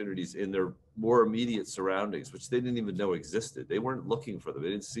opportunities in their more immediate surroundings, which they didn't even know existed. They weren't looking for them.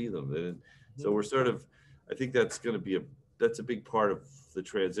 They didn't see them. So we're sort of, I think that's going to be that's a big part of the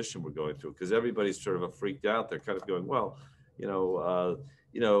transition we're going through, because everybody's sort of freaked out. They're kind of going, well, you know,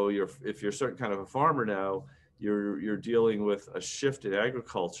 if you're a certain kind of a farmer now, you're dealing with a shift in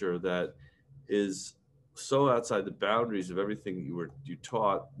agriculture that is so outside the boundaries of everything you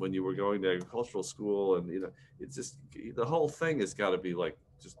taught when you were going to agricultural school. And, you know, it's just, the whole thing has got to be like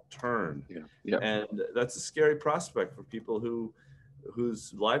just turned. And that's a scary prospect for people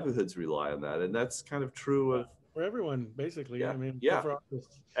whose livelihoods rely on that. And that's kind of true of for everyone, basically. I mean, for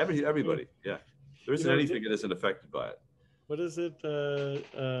everybody. Yeah, there isn't anything that isn't affected by it. What is it?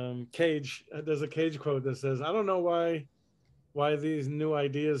 Cage. There's a Cage quote that says, "I don't know why these new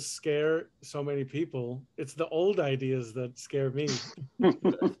ideas scare so many people. It's the old ideas that scare me."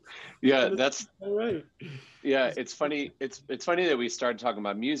 Yeah, that's all right. Yeah, it's funny. It's funny that we started talking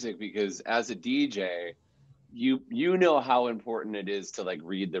about music, because as a DJ, you know how important it is to like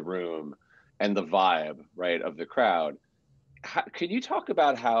read the room and the vibe, right, of the crowd. Can you talk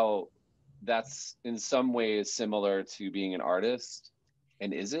about how that's in some ways similar to being an artist?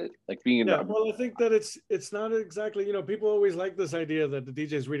 And is it like being well, I think that it's not exactly, you know, people always like this idea that the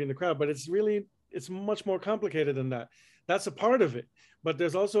DJ is reading the crowd, but it's much more complicated than that. That's a part of it, but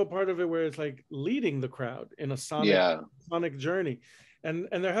there's also a part of it where it's like leading the crowd in a sonic journey. And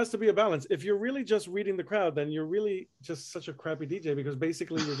there has to be a balance. If you're really just reading the crowd, then you're really just such a crappy DJ, because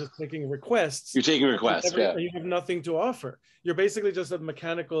basically you're just taking requests. You're taking requests, you have nothing to offer. You're basically just a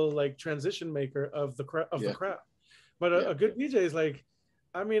mechanical like transition maker of the crowd. But a good DJ is like,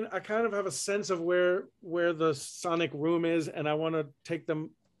 I mean, I kind of have a sense of where the sonic room is, and I want to take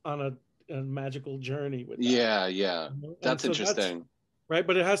them on a magical journey with that. Yeah. That's interesting. Right,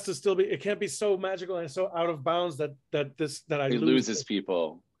 but it has to still be. It can't be so magical and so out of bounds that it loses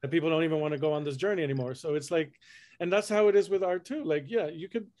people. That people don't even want to go on this journey anymore. So it's like, and that's how it is with art too. Like, yeah, you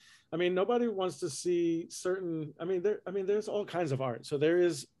could. I mean, nobody wants to see certain. I mean, there's all kinds of art. So there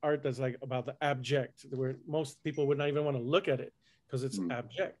is art that's like about the abject, where most people would not even want to look at it because it's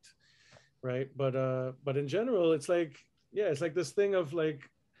abject, right? But in general, it's like, it's like this thing of like,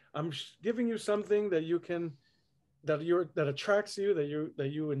 I'm giving you something that you can. That attracts you,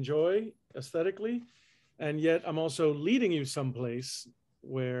 that you enjoy aesthetically, and yet I'm also leading you someplace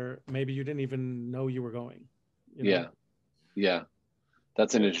where maybe you didn't even know you were going. You know? Yeah,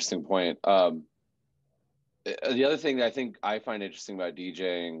 that's an interesting point. The other thing that I think I find interesting about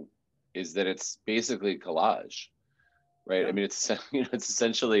DJing is that it's basically collage, right? I mean, it's it's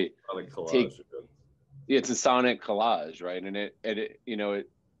essentially it's a sonic collage, right? And it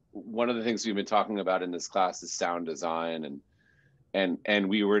one of the things we've been talking about in this class is sound design, and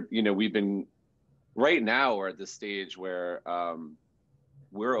we've been, right now we're at this stage where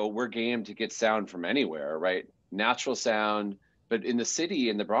we're game to get sound from anywhere, right? Natural sound, but in the city,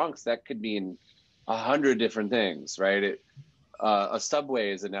 in the Bronx, that could mean 100 different things, right? A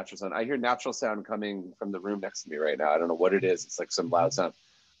subway is a natural sound. I hear natural sound coming from the room next to me right now. I don't know what it is. It's like some loud sound.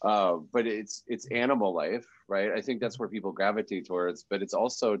 But it's animal life, right? I think that's where people gravitate towards, but it's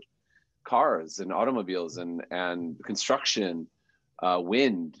also cars and automobiles and construction,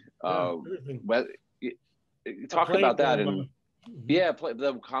 wind, talk about that. And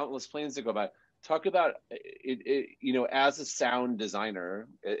the countless planes that go by. Talk about it, as a sound designer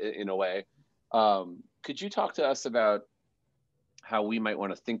in a way. Could you talk to us about how we might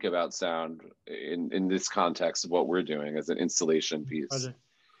want to think about sound in this context of what we're doing as an installation piece?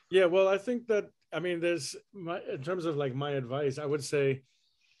 Yeah, well, I think that, I mean, in terms of like my advice, I would say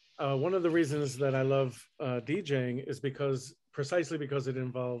one of the reasons that I love DJing is precisely because it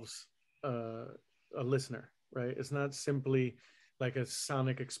involves a listener, right? It's not simply like a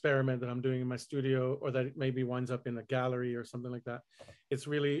sonic experiment that I'm doing in my studio, or that it maybe winds up in a gallery or something like that. It's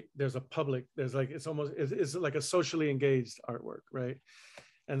really, there's a public, there's like, it's like a socially engaged artwork, right?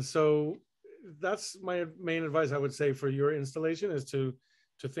 And so that's my main advice I would say for your installation, is to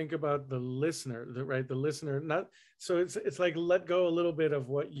think about the listener, the listener, not, so it's like, let go a little bit of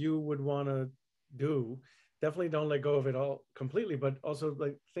what you would want to do. Definitely don't let go of it all completely, but also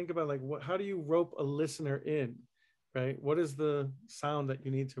like think about like how do you rope a listener in, right? What is the sound that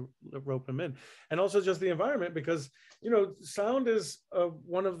you need to rope them in? And also just the environment, because, sound is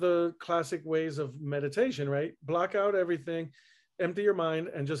one of the classic ways of meditation, right? Block out everything, empty your mind,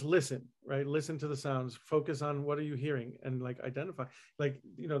 and just listen, right? Listen to the sounds, focus on what are you hearing, and like identify, like,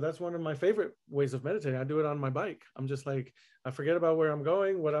 that's one of my favorite ways of meditating. I do it on my bike. I'm just like, I forget about where I'm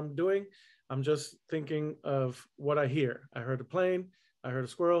going, what I'm doing. I'm just thinking of what I hear. I heard a plane, I heard a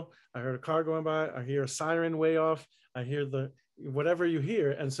squirrel, I heard a car going by, I hear a siren way off, I hear whatever you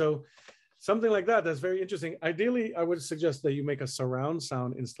hear. And so something like that, that's very interesting. Ideally, I would suggest that you make a surround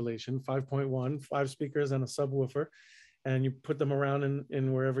sound installation, 5.1, 5 speakers and a subwoofer, and you put them around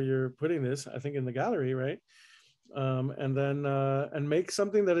in wherever you're putting this, I think in the gallery, right? And then, and make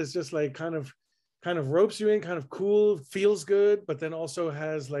something that is just like kind of ropes you in, kind of cool, feels good, but then also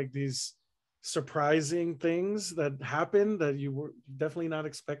has like these surprising things that happen that you were definitely not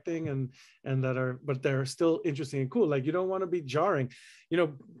expecting, and that are, but they're still interesting and cool. Like, you don't want to be jarring.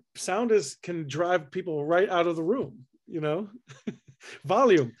 Sound can drive people right out of the room.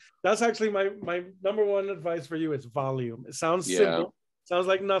 Volume. That's actually my number one advice for you. It's volume. It sounds simple, sounds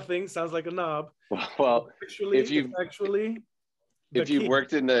like nothing, sounds like a knob. Well, actually, if you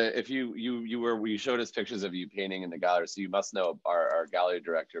worked in the, if you showed us pictures of you painting in the gallery, so you must know our gallery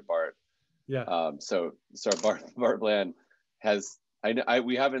director, Bart. Yeah. So Bart Bland has, I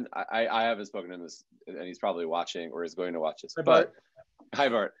haven't spoken to him this, and he's probably watching or is going to watch this. Hi, Bart. Hi,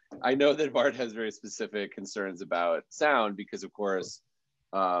 Bart. I know that Bart has very specific concerns about sound because, of course,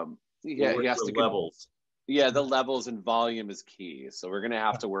 he has to levels. Yeah, the levels and volume is key. So we're going to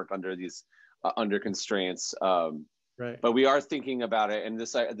have to work under these under constraints. Right. But we are thinking about it, and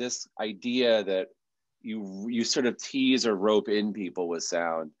this idea that you sort of tease or rope in people with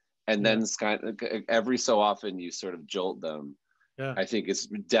sound, and then kind of every so often you sort of jolt them. Yeah, I think it's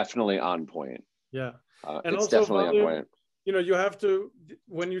definitely on point. Yeah, and it's also definitely volume, on point. You have to,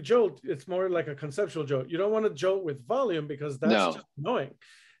 when you jolt, it's more like a conceptual jolt. You don't want to jolt with volume because that's just annoying.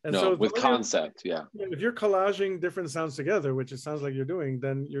 And so with concept, if you're collaging different sounds together, which it sounds like you're doing,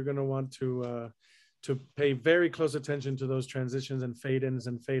 then you're going to want to pay very close attention to those transitions and fade ins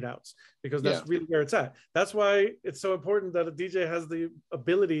and fade outs, because that's really where it's at. That's why it's so important that a DJ has the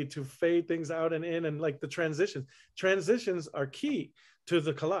ability to fade things out and in, and like the transitions are key to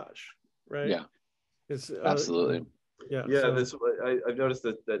the collage, right? Yeah, it's absolutely. So, I've noticed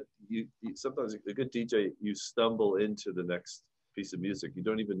that you sometimes a good DJ, you stumble into the next piece of music. You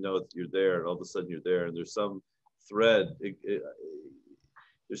don't even know that you're there, and all of a sudden you're there, and there's some thread.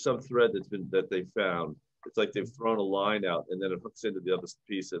 There's some thread that they found. It's like they've thrown a line out, and then it hooks into the other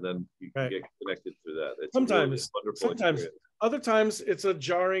piece, and then you can get connected through that. It's sometimes, really sometimes, other times it's a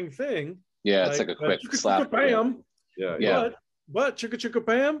jarring thing. Yeah, it's like a quick slap. Bam. Yeah. But chicka chicka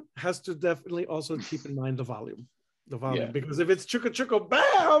bam has to definitely also keep in mind the volume. Because if it's chicka chicka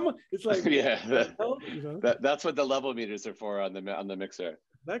bam, it's like that's what the level meters are for on the mixer.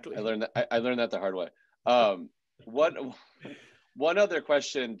 Exactly. I learned that the hard way. One other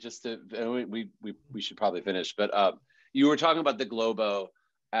question, just to we should probably finish, but you were talking about the Globo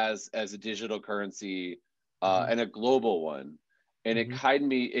as a digital currency and a global one, and it kind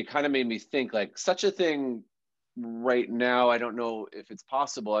of made me think, like, such a thing right now. I don't know if it's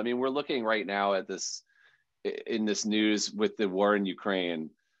possible. I mean, we're looking right now at this in this news with the war in Ukraine,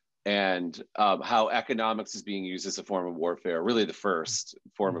 and how economics is being used as a form of warfare, really the first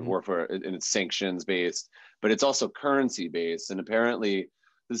form of warfare, and it's sanctions based, but it's also currency based. And apparently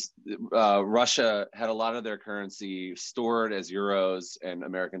Russia had a lot of their currency stored as euros and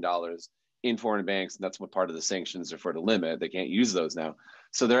American dollars in foreign banks, and that's what part of the sanctions are for, to limit. They can't use those now.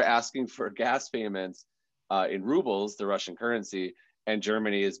 So they're asking for gas payments in rubles, the Russian currency, and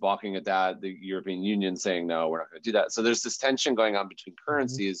Germany is balking at that. The European Union saying, no, we're not going to do that. So there's this tension going on between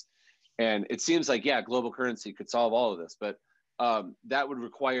currencies. And it seems like, global currency could solve all of this, but that would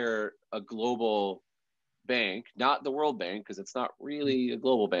require a global bank, not the World Bank, because it's not really a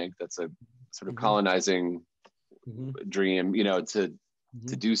global bank. That's a sort of colonizing dream, to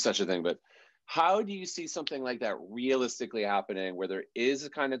do such a thing. But how do you see something like that realistically happening, where there is a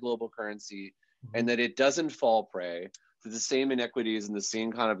kind of global currency and that it doesn't fall prey to the same inequities and the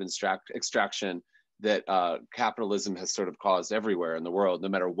same kind of extraction that capitalism has sort of caused everywhere in the world, no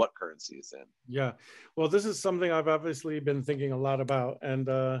matter what currency is in. Yeah, well, this is something I've obviously been thinking a lot about, and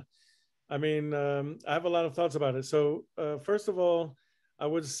I mean, I have a lot of thoughts about it. So first of all, I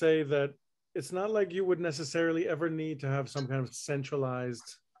would say that it's not like you would necessarily ever need to have some kind of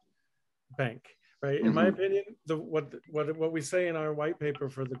centralized bank, right? In my opinion, what we say in our white paper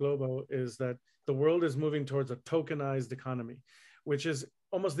for the Globo is that the world is moving towards a tokenized economy, which is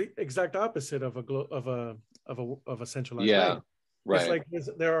almost the exact opposite of a centralized bank. Right. It's like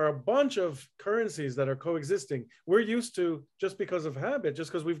there are a bunch of currencies that are coexisting. We're used to, just because of habit,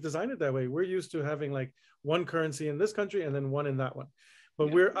 just because we've designed it that way, we're used to having like one currency in this country and then one in that one.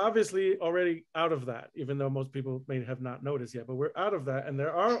 But we're obviously already out of that, even though most people may have not noticed yet. But we're out of that. And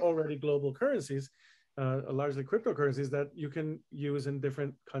there are already global currencies, largely cryptocurrencies, that you can use in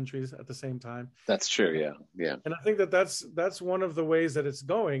different countries at the same time. That's true. Yeah. And I think that that's one of the ways that it's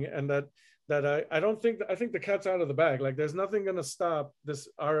going. And that I don't think, I think the cat's out of the bag. Like there's nothing going to stop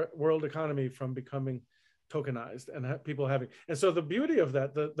our world economy from becoming tokenized and people having. And so the beauty of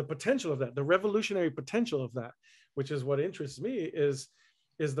that, the potential of that, the revolutionary potential of that, which is what interests me, is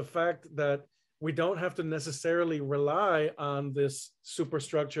the fact that we don't have to necessarily rely on this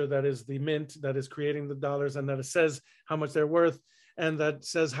superstructure that is the mint, that is creating the dollars, and that it says how much they're worth, and that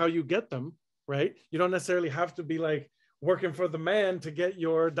says how you get them, right? You don't necessarily have to be like working for the man to get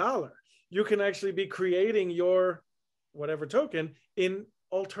your dollar. You can actually be creating your whatever token in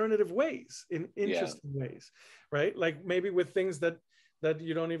alternative ways, in interesting ways, right? Like maybe with things that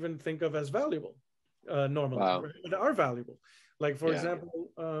you don't even think of as valuable normally, right? That are valuable. Like for example,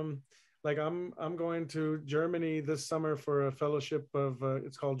 like I'm going to Germany this summer for a fellowship of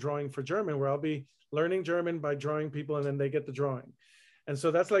it's called Drawing for German, where I'll be learning German by drawing people, and then they get the drawing. And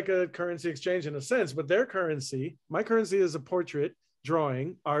so that's like a currency exchange in a sense, but their currency, my currency is a portrait,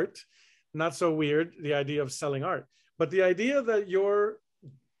 drawing, art. Not so weird, the idea of selling art, but the idea that your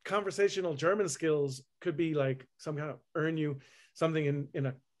conversational German skills could be like some kind of earn you something in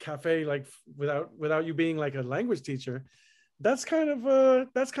a cafe, like without you being like a language teacher. That's kind of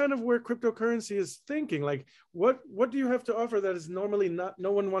where cryptocurrency is thinking. Like, what do you have to offer that is normally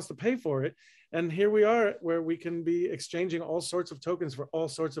no one wants to pay for it? And here we are, where we can be exchanging all sorts of tokens for all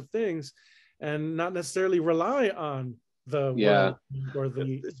sorts of things, and not necessarily rely on the world or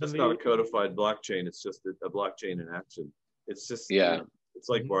it's just not a codified blockchain. It's just a blockchain in action. It's just it's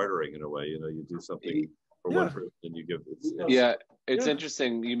like bartering in a way. You know, you do something for one person and you give. It's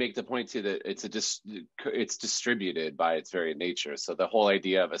interesting. You make the point too that it's distributed by its very nature. So the whole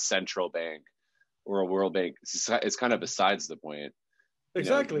idea of a central bank or a world bank is kind of besides the point.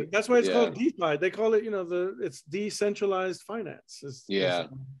 Exactly. That's why it's called DeFi. They call it, it's decentralized finance.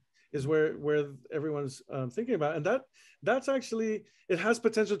 Is where everyone's thinking about, and that's actually, it has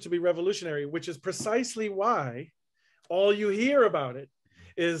potential to be revolutionary, which is precisely why all you hear about it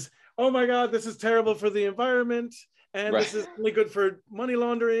is, oh my God, this is terrible for the environment, and this is only good for money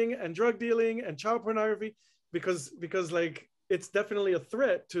laundering and drug dealing and child pornography, because like it's definitely a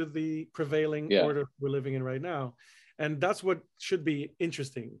threat to the prevailing order we're living in right now, and that's what should be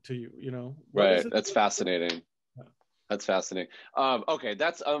interesting to you. Right. That's fascinating. That's fascinating. Okay,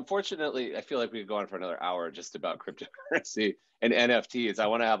 that's unfortunately, I feel like we could go on for another hour just about cryptocurrency and NFTs. I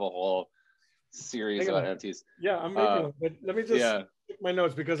want to have a whole series about NFTs. Yeah, I'm making one, but let me just check my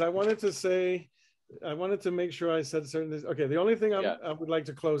notes, because I wanted to make sure I said certain things. Okay, the only thing I would like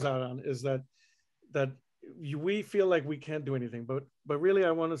to close out on is that we feel like we can't do anything, but really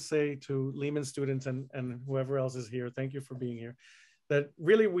I want to say to Lehman students and whoever else is here, thank you for being here, that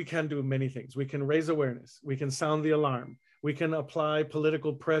really we can do many things. We can raise awareness, we can sound the alarm, we can apply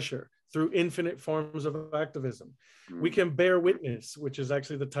political pressure through infinite forms of activism. We can bear witness, which is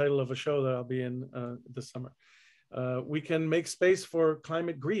actually the title of a show that I'll be in this summer. We can make space for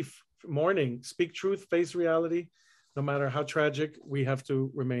climate grief, mourning, speak truth, face reality. No matter how tragic, we have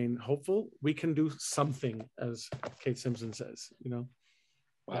to remain hopeful. We can do something, as Kate Simpson says,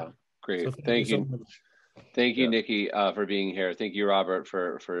 Wow, great. So thank you. So much. Thank you, Nicky, for being here. Thank you, Robert,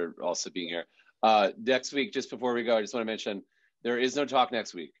 for also being here. Next week, just before we go, I just want to mention there is no talk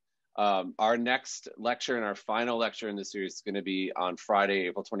next week. Our next lecture and our final lecture in this series is going to be on Friday,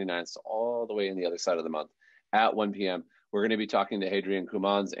 April 29th, so all the way in the other side of the month at 1 p.m. We're going to be talking to Hadrian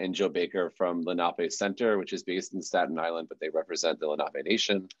Kumans and Joe Baker from Lenape Center, which is based in Staten Island, but they represent the Lenape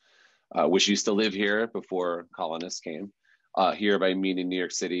Nation, which used to live here before colonists came here by meaning New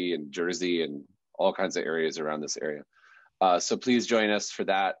York City and Jersey and all kinds of areas around this area. So please join us for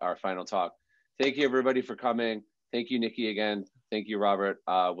that, our final talk. Thank you, everybody, for coming. Thank you, Nicky, again. Thank you, Robert.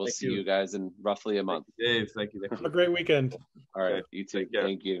 We'll see you guys in roughly a month. Dave, thank you. Have a great weekend. All right, you too.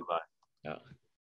 Thank you. Bye. Yeah.